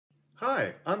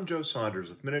Hi, I'm Joe Saunders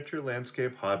with Miniature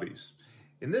Landscape Hobbies.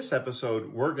 In this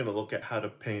episode, we're going to look at how to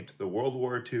paint the World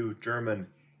War II German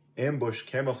ambush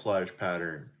camouflage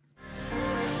pattern.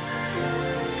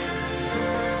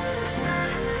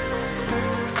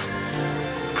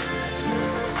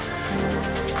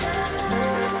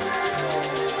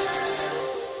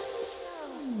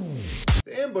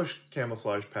 The ambush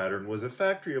camouflage pattern was a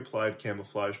factory-applied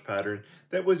camouflage pattern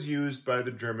that was used by the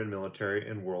German military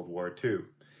in World War II.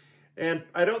 And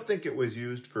I don't think it was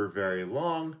used for very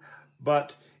long,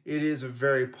 but it is a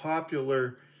very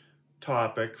popular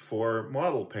topic for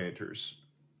model painters.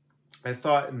 I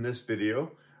thought in this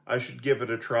video I should give it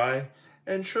a try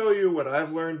and show you what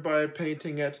I've learned by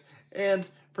painting it, and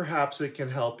perhaps it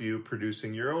can help you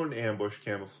producing your own ambush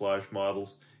camouflage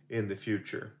models in the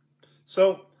future.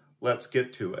 So let's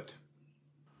get to it.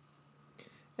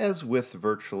 As with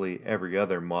virtually every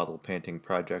other model painting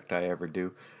project I ever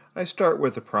do, I start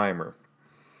with a primer.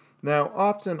 Now,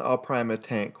 often I'll prime a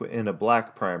tank in a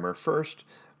black primer first,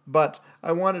 but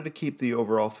I wanted to keep the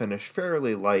overall finish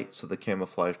fairly light so the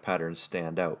camouflage patterns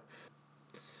stand out.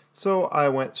 So I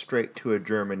went straight to a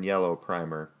German yellow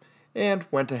primer, and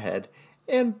went ahead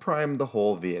and primed the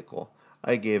whole vehicle.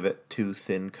 I gave it 2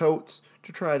 thin coats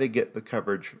to try to get the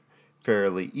coverage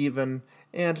fairly even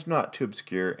and not to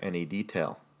obscure any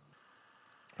detail.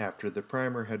 After the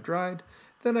primer had dried,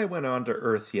 then I went on to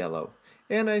earth yellow,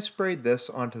 and I sprayed this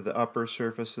onto the upper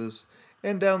surfaces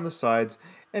and down the sides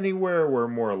anywhere where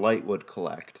more light would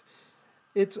collect.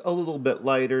 It's a little bit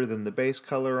lighter than the base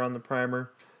color on the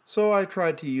primer, so I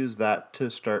tried to use that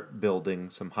to start building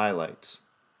some highlights.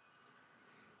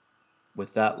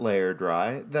 With that layer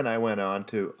dry, then I went on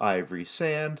to ivory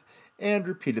sand and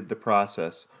repeated the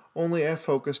process, only I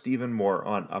focused even more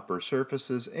on upper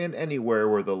surfaces and anywhere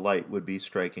where the light would be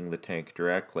striking the tank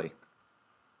directly.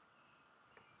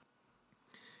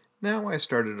 Now I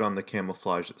started on the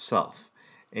camouflage itself,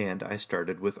 and I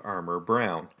started with armor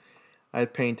brown. I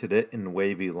painted it in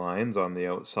wavy lines on the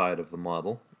outside of the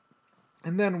model,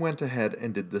 and then went ahead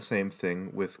and did the same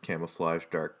thing with camouflage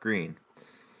dark green.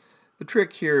 The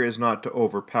trick here is not to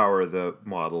overpower the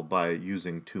model by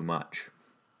using too much.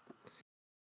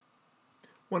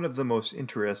 One of the most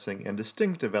interesting and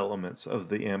distinctive elements of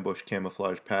the ambush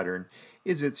camouflage pattern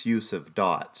is its use of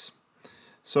dots.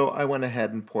 So I went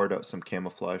ahead and poured out some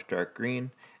camouflage dark green,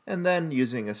 and then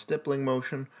using a stippling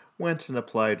motion, went and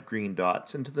applied green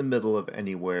dots into the middle of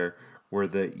anywhere where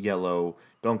the yellow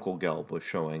Dunkelgelb was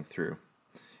showing through.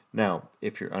 Now,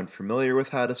 if you're unfamiliar with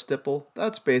how to stipple,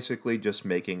 that's basically just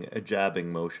making a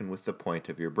jabbing motion with the point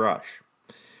of your brush.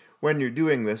 When you're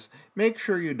doing this, make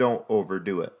sure you don't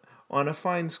overdo it. On a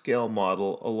fine scale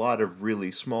model, a lot of really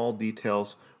small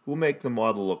details will make the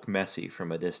model look messy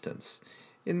from a distance.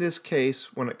 In this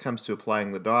case, when it comes to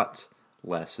applying the dots,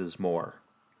 less is more.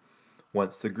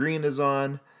 Once the green is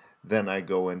on, then I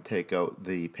go and take out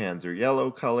the Panther yellow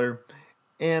color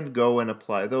and go and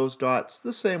apply those dots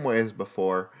the same way as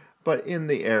before, but in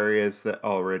the areas that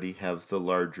already have the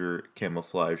larger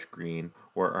camouflage green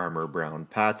or armor brown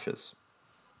patches.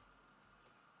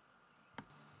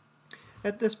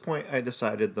 At this point, I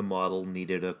decided the model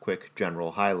needed a quick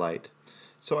general highlight,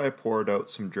 so I poured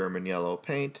out some German yellow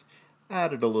paint,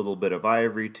 added a little bit of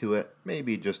ivory to it,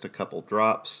 maybe just a couple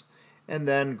drops, and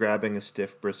then grabbing a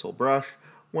stiff bristle brush,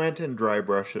 went and dry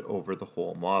brushed it over the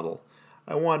whole model.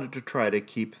 I wanted to try to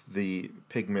keep the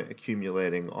pigment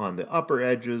accumulating on the upper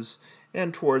edges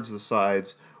and towards the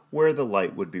sides where the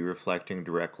light would be reflecting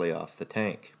directly off the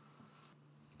tank.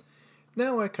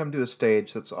 Now I come to a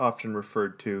stage that's often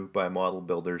referred to by model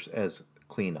builders as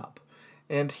cleanup.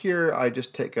 And here I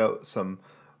just take out some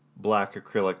black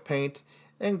acrylic paint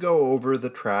and go over the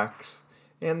tracks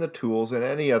and the tools and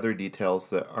any other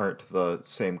details that aren't the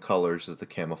same colors as the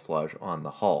camouflage on the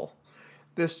hull.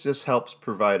 This just helps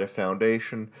provide a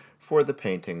foundation for the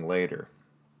painting later.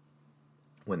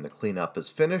 When the cleanup is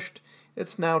finished,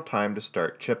 it's now time to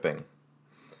start chipping.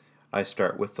 I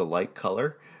start with the light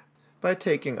color by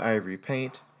taking ivory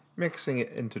paint, mixing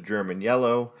it into German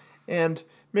yellow, and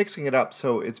mixing it up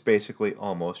so it's basically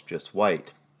almost just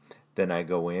white. Then I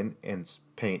go in and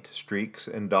paint streaks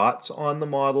and dots on the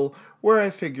model where I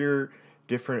figure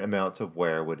different amounts of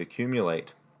wear would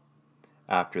accumulate.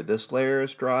 After this layer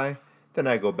is dry, then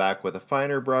I go back with a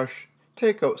finer brush,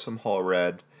 take out some hull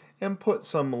red, and put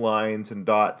some lines and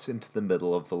dots into the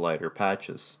middle of the lighter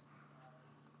patches.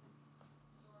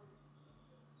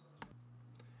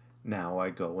 Now I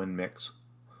go and mix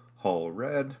hull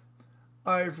red,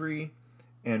 ivory,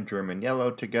 and German yellow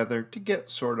together to get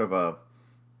sort of a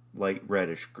light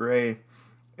reddish gray,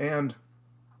 and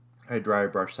I dry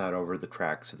brush that over the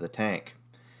tracks of the tank.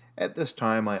 At this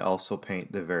time, I also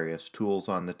paint the various tools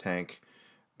on the tank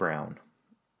brown.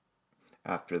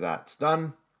 After that's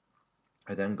done,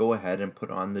 I then go ahead and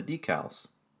put on the decals.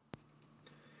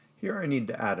 Here I need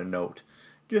to add a note.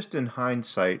 Just in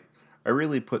hindsight, I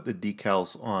really put the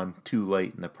decals on too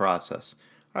late in the process.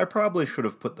 I probably should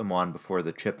have put them on before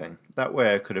the chipping. That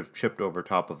way I could have chipped over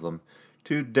top of them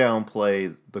to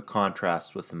downplay the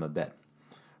contrast with them a bit.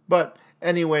 But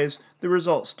anyways, the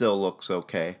result still looks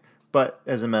okay. But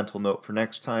as a mental note for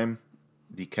next time,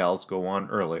 decals go on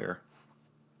earlier.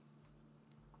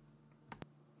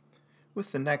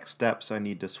 With the next steps, I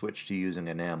need to switch to using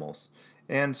enamels.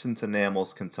 And since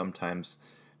enamels can sometimes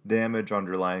damage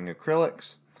underlying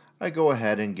acrylics, I go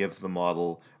ahead and give the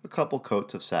model a couple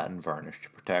coats of satin varnish to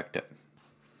protect it.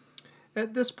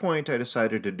 At this point, I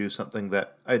decided to do something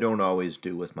that I don't always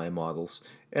do with my models,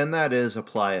 and that is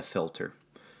apply a filter.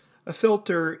 A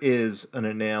filter is an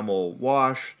enamel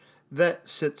wash that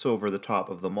sits over the top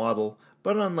of the model,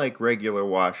 but unlike regular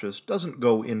washes, doesn't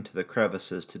go into the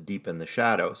crevices to deepen the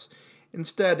shadows.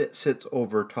 Instead, it sits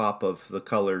over top of the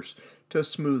colors to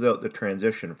smooth out the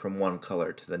transition from one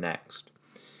color to the next.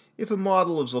 If a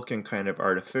model is looking kind of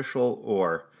artificial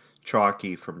or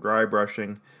chalky from dry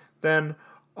brushing, then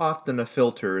often a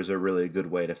filter is a really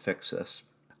good way to fix this.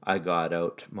 I got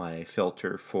out my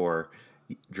filter for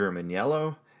German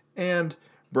yellow and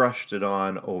brushed it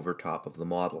on over top of the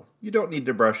model. You don't need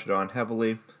to brush it on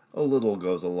heavily, a little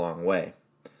goes a long way.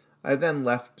 I then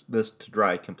left this to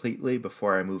dry completely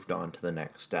before I moved on to the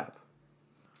next step.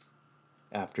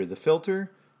 After the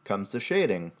filter comes the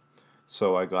shading.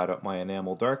 So I got up my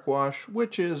enamel dark wash,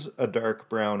 which is a dark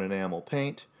brown enamel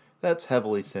paint that's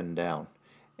heavily thinned down.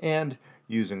 And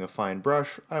using a fine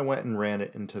brush, I went and ran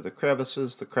it into the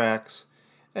crevices, the cracks,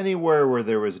 anywhere where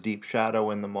there was deep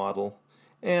shadow in the model,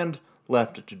 and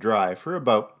left it to dry for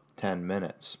about 10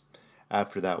 minutes.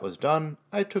 After that was done,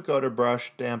 I took out a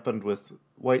brush dampened with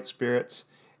white spirits,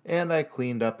 and I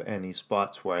cleaned up any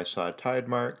spots where I saw tide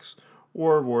marks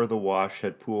or where the wash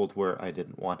had pooled where I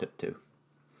didn't want it to.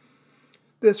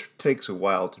 This takes a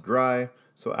while to dry,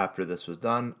 so after this was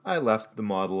done, I left the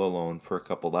model alone for a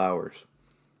couple hours.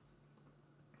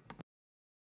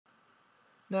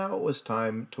 Now it was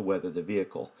time to weather the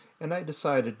vehicle, and I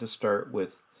decided to start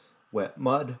with Wet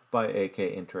Mud by AK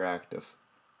Interactive.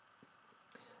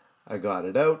 I got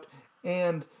it out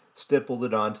and stippled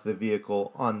it onto the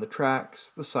vehicle on the tracks,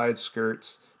 the side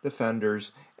skirts, the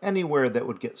fenders, anywhere that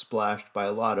would get splashed by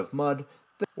a lot of mud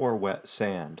or wet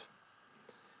sand.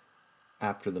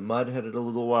 After the mud had a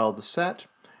little while to set,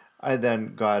 I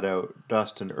then got out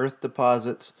dust and earth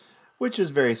deposits, which is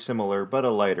very similar but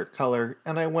a lighter color,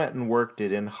 and I went and worked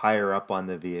it in higher up on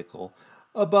the vehicle,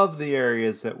 above the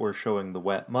areas that were showing the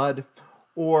wet mud,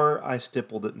 or I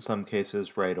stippled it in some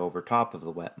cases right over top of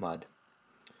the wet mud.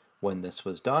 When this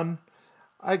was done,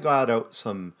 I got out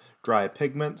some dry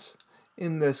pigments,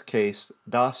 in this case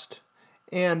dust,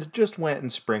 and just went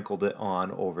and sprinkled it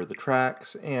on over the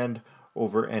tracks and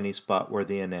over any spot where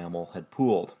the enamel had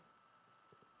pooled.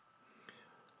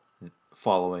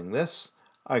 Following this,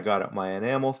 I got out my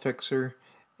enamel fixer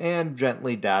and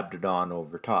gently dabbed it on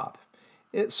over top.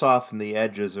 It softened the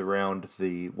edges around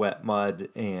the wet mud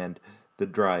and the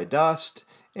dry dust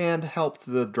and helped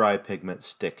the dry pigment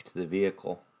stick to the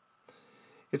vehicle.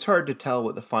 It's hard to tell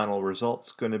what the final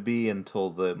result's going to be until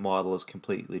the model is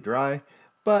completely dry,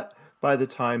 but by the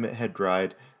time it had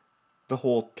dried, the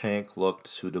whole tank looked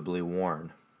suitably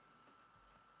worn.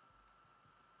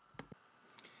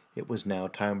 It was now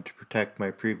time to protect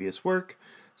my previous work,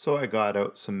 so I got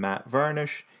out some matte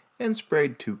varnish and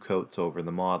sprayed 2 coats over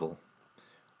the model.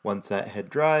 Once that had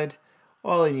dried,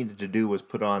 all I needed to do was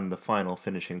put on the final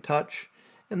finishing touch,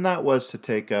 and that was to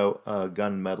take out a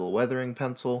gunmetal weathering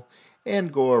pencil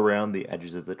and go around the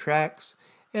edges of the tracks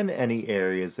and any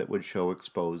areas that would show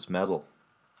exposed metal.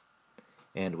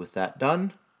 And with that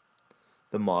done,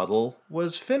 the model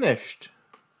was finished.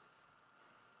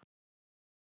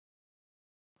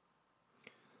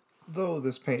 Though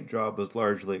this paint job was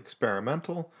largely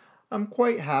experimental, I'm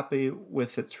quite happy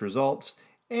with its results,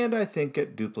 and I think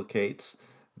it duplicates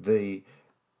the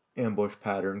ambush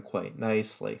pattern quite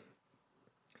nicely.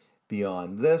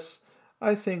 Beyond this,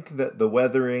 I think that the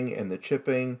weathering and the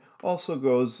chipping also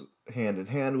goes hand in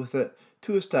hand with it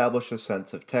to establish a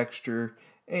sense of texture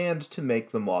and to make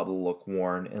the model look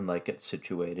worn and like it's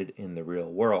situated in the real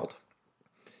world.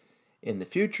 In the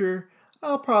future,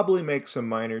 I'll probably make some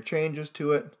minor changes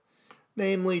to it,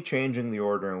 namely changing the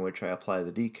order in which I apply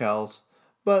the decals,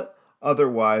 but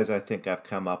otherwise I think I've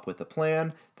come up with a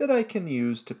plan that I can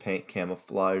use to paint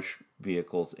camouflage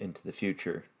vehicles into the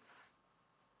future.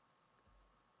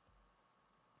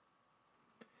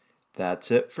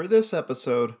 That's it for this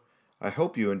episode. I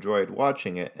hope you enjoyed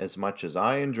watching it as much as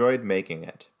I enjoyed making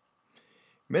it.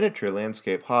 Miniature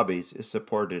Landscape Hobbies is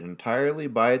supported entirely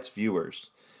by its viewers.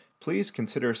 Please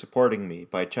consider supporting me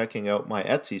by checking out my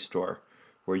Etsy store,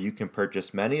 where you can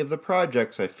purchase many of the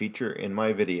projects I feature in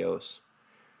my videos.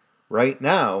 Right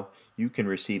now, you can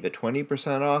receive a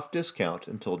 20% off discount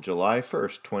until July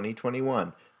 1st,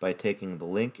 2021 by taking the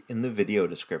link in the video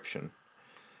description.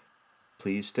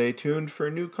 Please stay tuned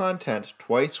for new content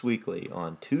twice weekly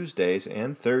on Tuesdays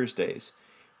and Thursdays.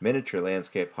 Miniature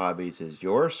Landscape Hobbies is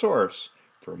your source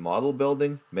for model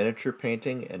building, miniature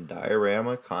painting, and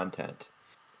diorama content.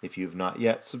 If you've not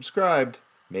yet subscribed,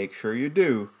 make sure you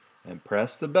do, and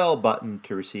press the bell button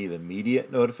to receive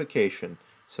immediate notification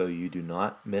so you do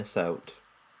not miss out.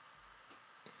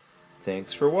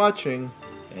 Thanks for watching,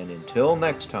 and until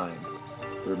next time,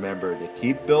 remember to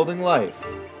keep building life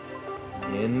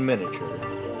in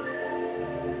miniature.